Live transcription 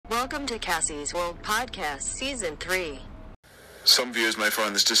Welcome to Cassie's World Podcast, Season 3. Some viewers may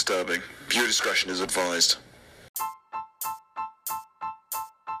find this disturbing. Viewer discretion is advised.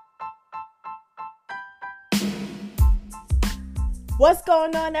 What's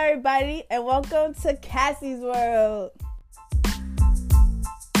going on, everybody, and welcome to Cassie's World.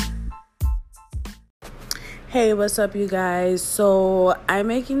 Hey, what's up, you guys? So I'm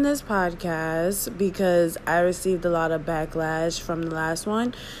making this podcast because I received a lot of backlash from the last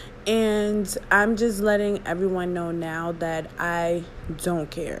one, and I'm just letting everyone know now that I don't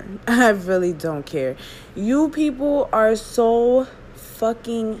care. I really don't care. You people are so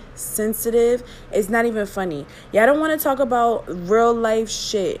fucking sensitive. It's not even funny. Y'all don't want to talk about real life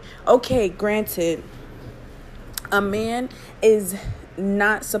shit. Okay, granted, a man is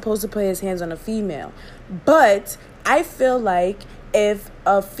not supposed to put his hands on a female, but I feel like if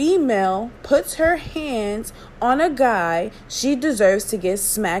a female puts her hands on a guy, she deserves to get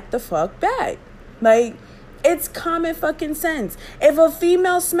smacked the fuck back. Like, it's common fucking sense. If a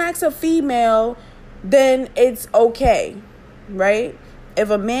female smacks a female, then it's okay, right? If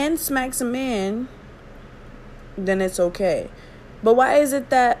a man smacks a man, then it's okay. But why is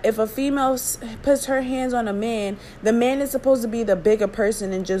it that if a female puts her hands on a man, the man is supposed to be the bigger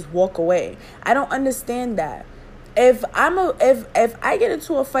person and just walk away? I don't understand that. If I get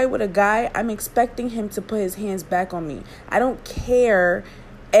into a fight with a guy, I'm expecting him to put his hands back on me. I don't care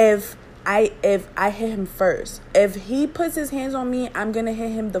if I hit him first. If he puts his hands on me, I'm gonna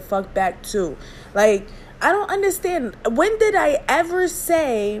hit him the fuck back too. Like, I don't understand. When did I ever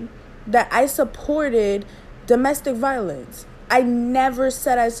say that I supported domestic violence? I never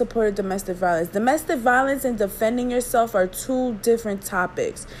said I supported domestic violence. Domestic violence and defending yourself are two different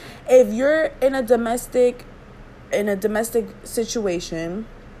topics. If you're in a domestic situation,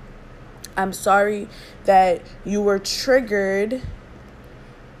 I'm sorry that you were triggered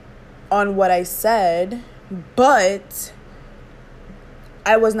on what I said, but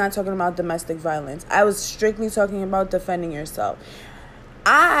I was not talking about domestic violence. I was strictly talking about defending yourself.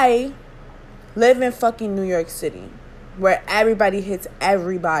 I live in fucking New York City, where everybody hits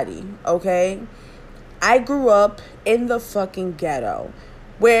everybody, okay? I grew up in the fucking ghetto,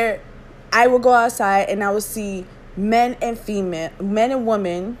 where I would go outside and I would see men and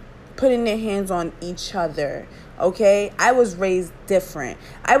women putting their hands on each other, okay? I was raised different.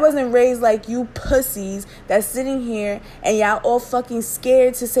 I wasn't raised like you pussies that's sitting here and y'all all fucking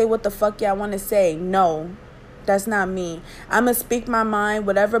scared to say what the fuck y'all want to say. No. That's not me. I'm going to speak my mind.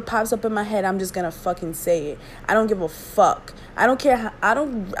 Whatever pops up in my head, I'm just going to fucking say it. I don't give a fuck. I don't care.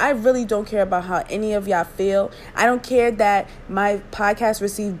 I really don't care about how any of y'all feel. I don't care that my podcast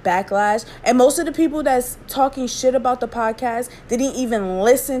received backlash. And most of the people that's talking shit about the podcast didn't even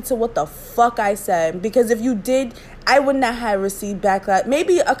listen to what the fuck I said. Because if you did, I would not have received backlash.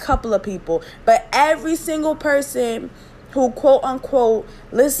 Maybe a couple of people. But every single person who quote unquote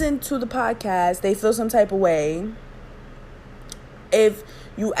listen to the podcast, they feel some type of way. If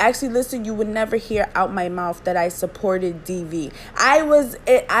you actually listen, you would never hear out my mouth that I supported DV. I was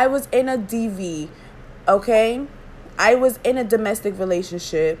in a DV, okay? I was in a domestic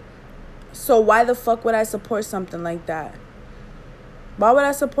relationship. So why the fuck would I support something like that? Why would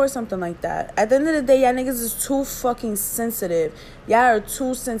I support something like that? At the end of the day, y'all niggas is too fucking sensitive. Y'all are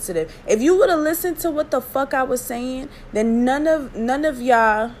too sensitive. If you would have listened to what the fuck I was saying, then none of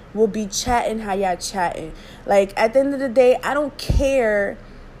y'all will be chatting how y'all chatting. Like, at the end of the day, I don't care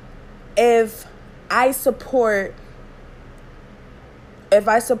if I support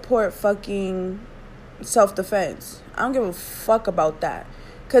fucking self-defense. I don't give a fuck about that.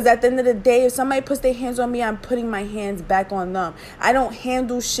 Because at the end of the day, if somebody puts their hands on me, I'm putting my hands back on them. I don't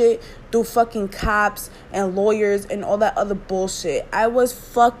handle shit through fucking cops and lawyers and all that other bullshit. I was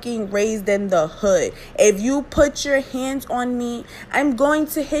fucking raised in the hood. If you put your hands on me, I'm going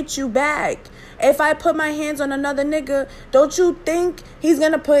to hit you back. If I put my hands on another nigga, don't you think he's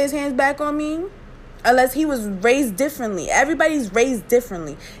going to put his hands back on me? Unless he was raised differently. Everybody's raised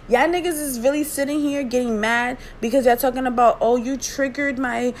differently. Y'all niggas is really sitting here getting mad because y'all talking about, oh, you triggered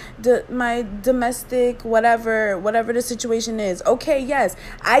my domestic whatever the situation is. Okay, yes,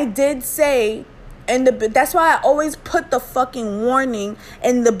 I did say, and that's why I always put the fucking warning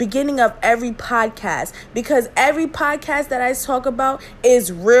in the beginning of every podcast, because every podcast that I talk about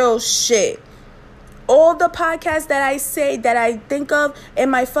is real shit. All the podcasts that I say, that I think of in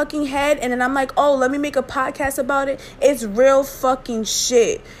my fucking head, and then I'm like, oh, let me make a podcast about it. It's real fucking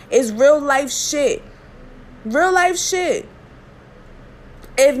shit. It's real life shit. Real life shit.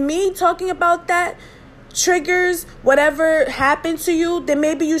 If me talking about that triggers whatever happened to you, then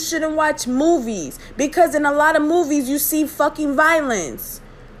maybe you shouldn't watch movies. Because in a lot of movies, you see fucking violence.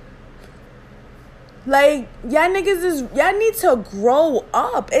 Like, y'all need to grow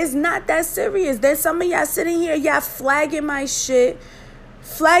up. It's not that serious. There's some of y'all sitting here, y'all flagging my shit.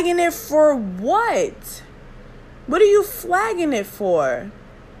 Flagging it for what? What are you flagging it for?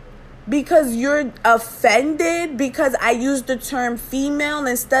 Because you're offended because I used the term female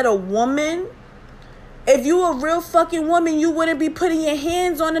instead of woman? If you a real fucking woman, you wouldn't be putting your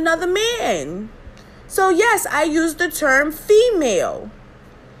hands on another man. So yes, I used the term female.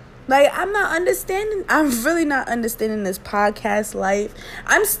 Like, I'm really not understanding this podcast life.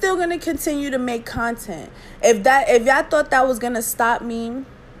 I'm still going to continue to make content. If y'all thought that was going to stop me,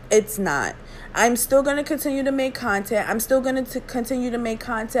 it's not. I'm still going to continue to make content. I'm still going to continue to make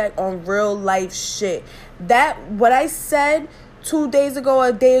content on real life shit. What I said 2 days ago,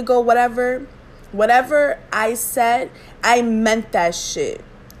 a day ago, whatever I said, I meant that shit.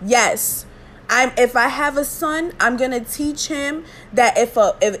 Yes. If I have a son, I'm going to teach him that if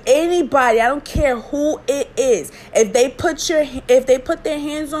anybody, I don't care who it is, if they put their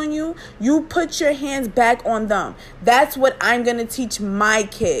hands on you, you put your hands back on them. That's what I'm going to teach my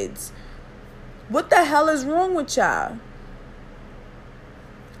kids. What the hell is wrong with y'all?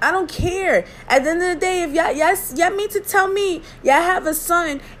 I don't care. At the end of the day, if y'all mean to tell me y'all have a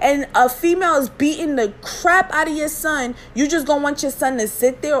son and a female is beating the crap out of your son, you just gonna want your son to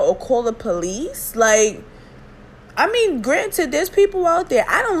sit there or call the police? Like, I mean, granted, there's people out there.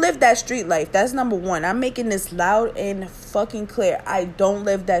 I don't live that street life. That's number one. I'm making this loud and fucking clear. I don't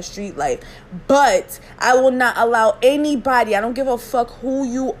live that street life. But I will not allow anybody, I don't give a fuck who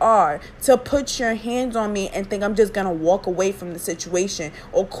you are, to put your hands on me and think I'm just going to walk away from the situation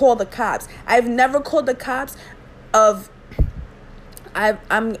or call the cops. I've never called the cops I'm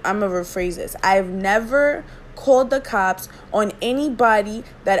going to rephrase this. I've never called the cops on anybody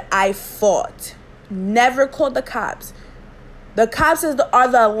that I fought. Never called the cops. The cops are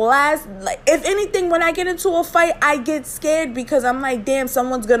the last. Like, if anything, when I get into a fight, I get scared because I'm like, damn,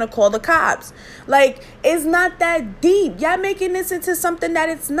 someone's gonna call the cops. Like, it's not that deep. Y'all making this into something that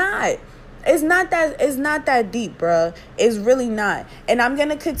it's not. It's not that deep, bruh. It's really not. And I'm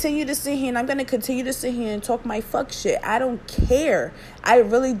gonna continue to sit here and talk my fuck shit. I don't care. I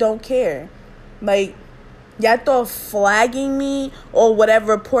really don't care. Like, y'all thought flagging me or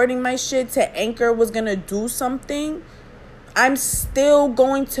whatever, reporting my shit to Anchor was going to do something. I'm still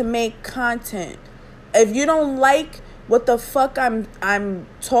going to make content. If you don't like what the fuck I'm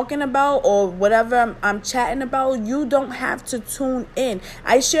talking about or whatever I'm chatting about, you don't have to tune in.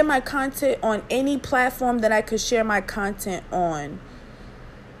 I share my content on any platform that I could share my content on.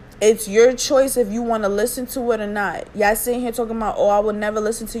 It's your choice if you want to listen to it or not. Y'all sitting here talking about, I will never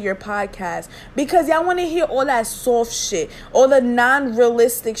listen to your podcast. Because y'all want to hear all that soft shit. All the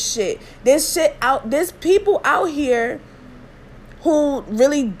non-realistic shit. There's people out here who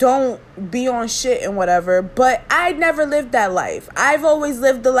really don't be on shit and whatever. But I never lived that life. I've always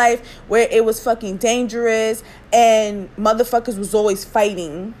lived the life where it was fucking dangerous. And motherfuckers was always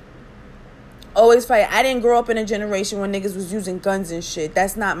fighting. Always fight. I didn't grow up in a generation when niggas was using guns and shit.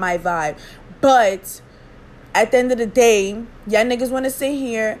 That's not my vibe. But at the end of the day, y'all niggas want to sit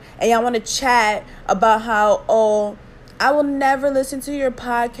here and y'all want to chat about how, I will never listen to your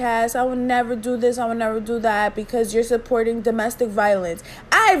podcast. I will never do this. I will never do that because you're supporting domestic violence.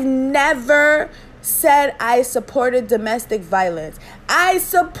 I've never said I supported domestic violence. I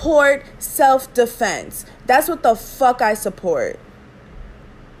support self-defense. That's what the fuck I support.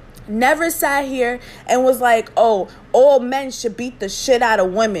 Never sat here and was like, all men should beat the shit out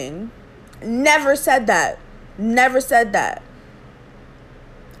of women. Never said that. Never said that.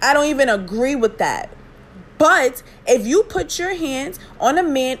 I don't even agree with that. But if you put your hands on a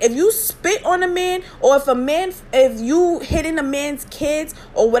man, if you spit on a man, or if you hitting a man's kids,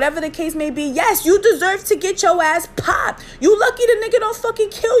 or whatever the case may be, yes, you deserve to get your ass popped. You lucky the nigga don't fucking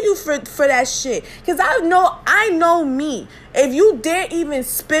kill you for that shit. Because I know me. If you dare even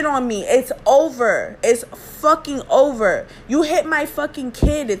spit on me, it's over. It's fucking over. You hit my fucking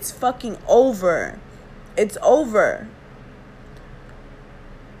kid, it's fucking over. It's over.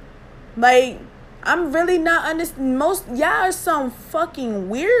 Like, I'm really not understanding. Y'all are some fucking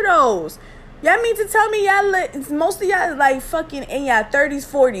weirdos. Y'all mean to tell me most of y'all like fucking in y'all 30s,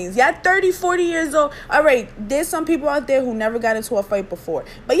 40s. Y'all 30, 40 years old. All right, there's some people out there who never got into a fight before.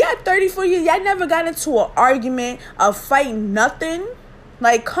 But y'all 30, 40 years, y'all never got into an argument, a fight, nothing.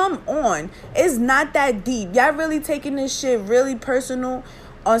 Like, come on. It's not that deep. Y'all really taking this shit really personal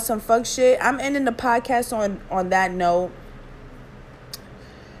on some fuck shit. I'm ending the podcast on that note.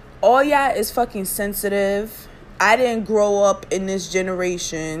 All y'all is fucking sensitive. I didn't grow up in this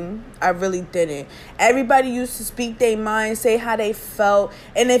generation. I really didn't. Everybody used to speak their mind, say how they felt.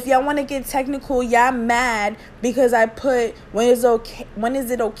 And if y'all want to get technical, y'all mad because I put when is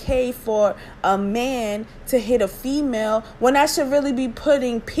it okay for a man to hit a female, when I should really be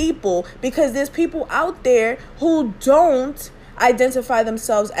putting people, because there's people out there who don't identify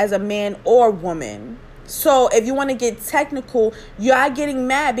themselves as a man or woman. So if you want to get technical, y'all getting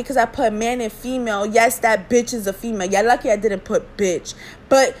mad because I put man and female. Yes, that bitch is a female. Y'all lucky I didn't put bitch.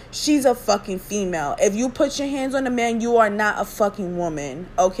 But she's a fucking female. If you put your hands on a man, you are not a fucking woman.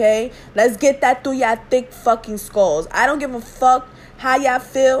 Okay? Let's get that through y'all thick fucking skulls. I don't give a fuck how y'all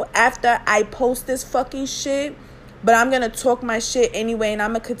feel after I post this fucking shit. But I'm going to talk my shit anyway, and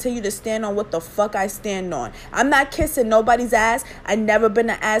I'm going to continue to stand on what the fuck I stand on. I'm not kissing nobody's ass. I never been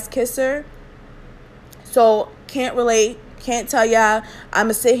an ass kisser. So, can't relate. Can't tell y'all. I'm going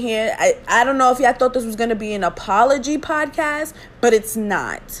to sit here. I don't know if y'all thought this was going to be an apology podcast, but it's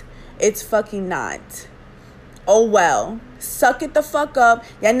not. It's fucking not. Oh, well. Suck it the fuck up.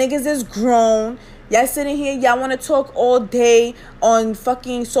 Y'all niggas is grown. Y'all sitting here. Y'all want to talk all day on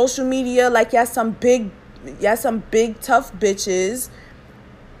fucking social media like y'all some big tough bitches.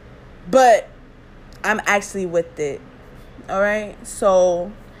 But I'm actually with it. Alright?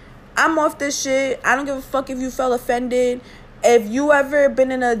 So I'm off this shit. I don't give a fuck if you felt offended. If you ever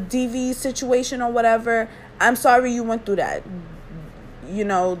been in a DV situation or whatever, I'm sorry you went through that. You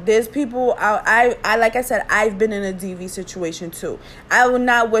know, there's people I like I said, I've been in a DV situation too. I would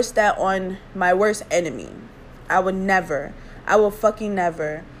not wish that on my worst enemy. I will fucking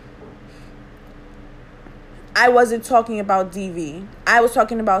never. I wasn't talking about DV. I was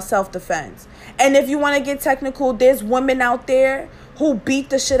talking about self-defense. And if you want to get technical, there's women out there who beat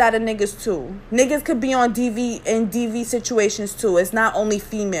the shit out of niggas too. Niggas could be on DV in DV situations too. It's not only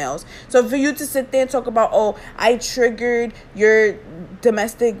females. So for you to sit there and talk about, oh, I triggered your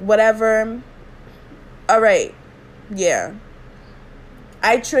domestic whatever. All right. Yeah.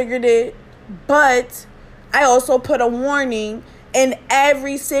 I triggered it. But I also put a warning in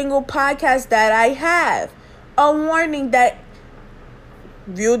every single podcast that I have. A warning that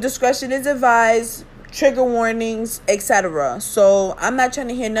viewer discretion is advised, trigger warnings, etc. So I'm not trying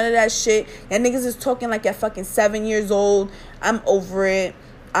to hear none of that shit. Y'all niggas is talking like you're fucking 7 years old. I'm over it.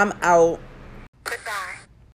 I'm out.